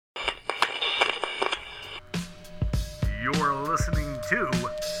listening to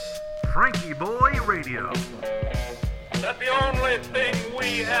FrankieBoi Radio. That the only thing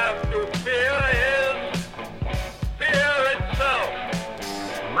we have to fear is fear itself.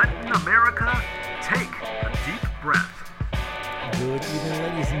 Letting America take a deep breath. Good evening,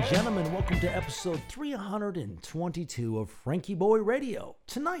 ladies and gentlemen. Welcome to episode 322 of FrankieBoi Radio.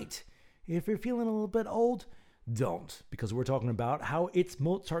 Tonight, if you're feeling a little bit old, don't, because we're talking about how it's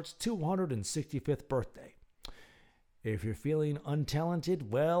Mozart's 265th birthday. If you're feeling untalented,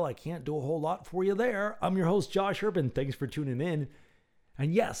 well, I can't do a whole lot for you there. I'm your host, Josh Urban. Thanks for tuning in.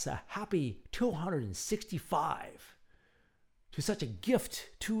 And yes, a happy 265 to such a gift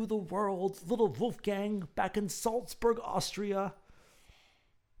to the world, little Wolfgang back in Salzburg, Austria.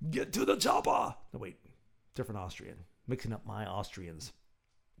 Get to the chopper. No, wait, different Austrian. Mixing up my Austrians.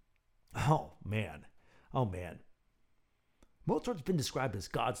 Oh, man. Mozart's been described as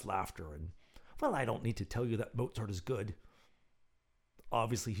God's laughter, and well, I don't need to tell you that Mozart is good.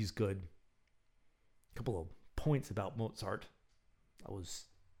 Obviously, he's good. A couple of points about Mozart. I was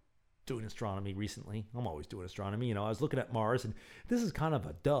doing astronomy recently. I'm always doing astronomy. I was looking at Mars, and this is kind of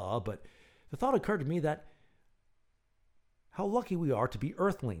a duh, but the thought occurred to me that how lucky we are to be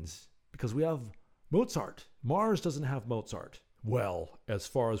Earthlings, because we have Mozart. Mars doesn't have Mozart. Well, as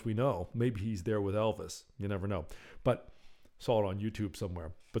far as we know, maybe he's there with Elvis. You never know. But saw it on YouTube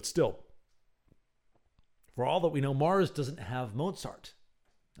somewhere. But still, for all that we know, Mars doesn't have Mozart.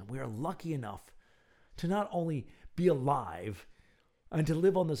 And we are lucky enough to not only be alive and to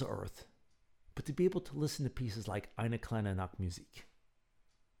live on this earth, but to be able to listen to pieces like Eine kleine Nachtmusik.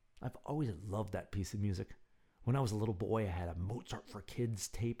 I've always loved that piece of music. When I was a little boy, I had a Mozart for Kids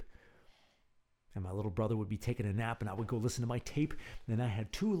tape. And my little brother would be taking a nap, and I would go listen to my tape. And then I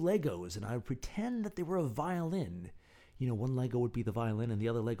had two Legos, and I would pretend that they were a violin. One Lego would be the violin, and the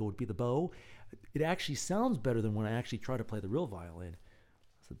other Lego would be the bow. It actually sounds better than when I actually try to play the real violin.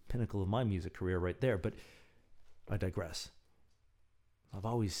 It's the pinnacle of my music career right there, but I digress.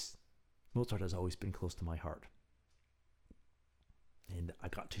 Mozart has always been close to my heart. And I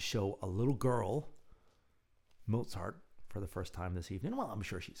got to show a little girl Mozart for the first time this evening. Well, I'm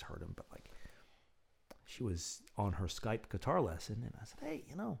sure she's heard him, but she was on her Skype guitar lesson, and I said, hey,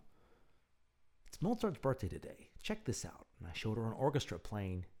 it's Mozart's birthday today. Check this out. And I showed her an orchestra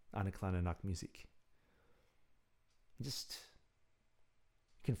playing Eine kleine Nachtmusik. You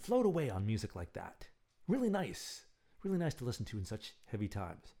can float away on music like that. Really nice. Really nice to listen to in such heavy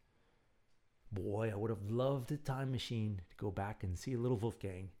times. Boy, I would have loved a time machine to go back and see little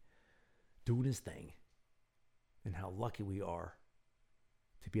Wolfgang doing his thing. And how lucky we are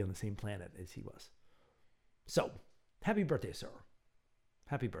to be on the same planet as he was. So, happy birthday, sir.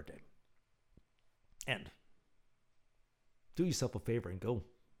 Happy birthday. And do yourself a favor and go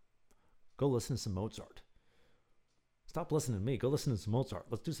listen to some Mozart. Stop listening to me. Go listen to some Mozart.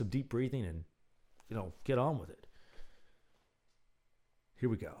 Let's do some deep breathing and, get on with it. Here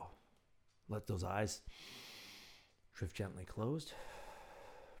we go. Let those eyes drift gently closed.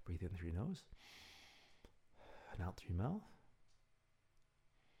 Breathe in through your nose and out through your mouth.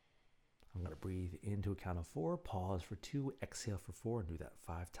 I'm going to breathe into a count of 4, pause for 2, exhale for 4, and do that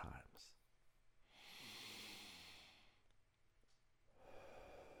 5 times.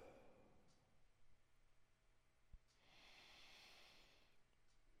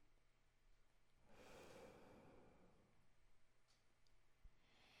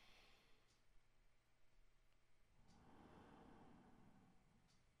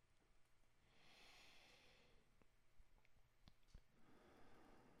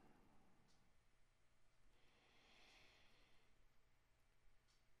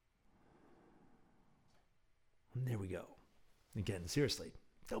 And there we go. Again, seriously,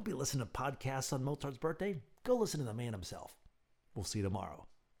 don't be listening to podcasts on Mozart's birthday. Go listen to the man himself. We'll see you tomorrow.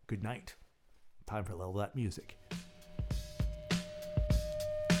 Good night. Time for Level That Music.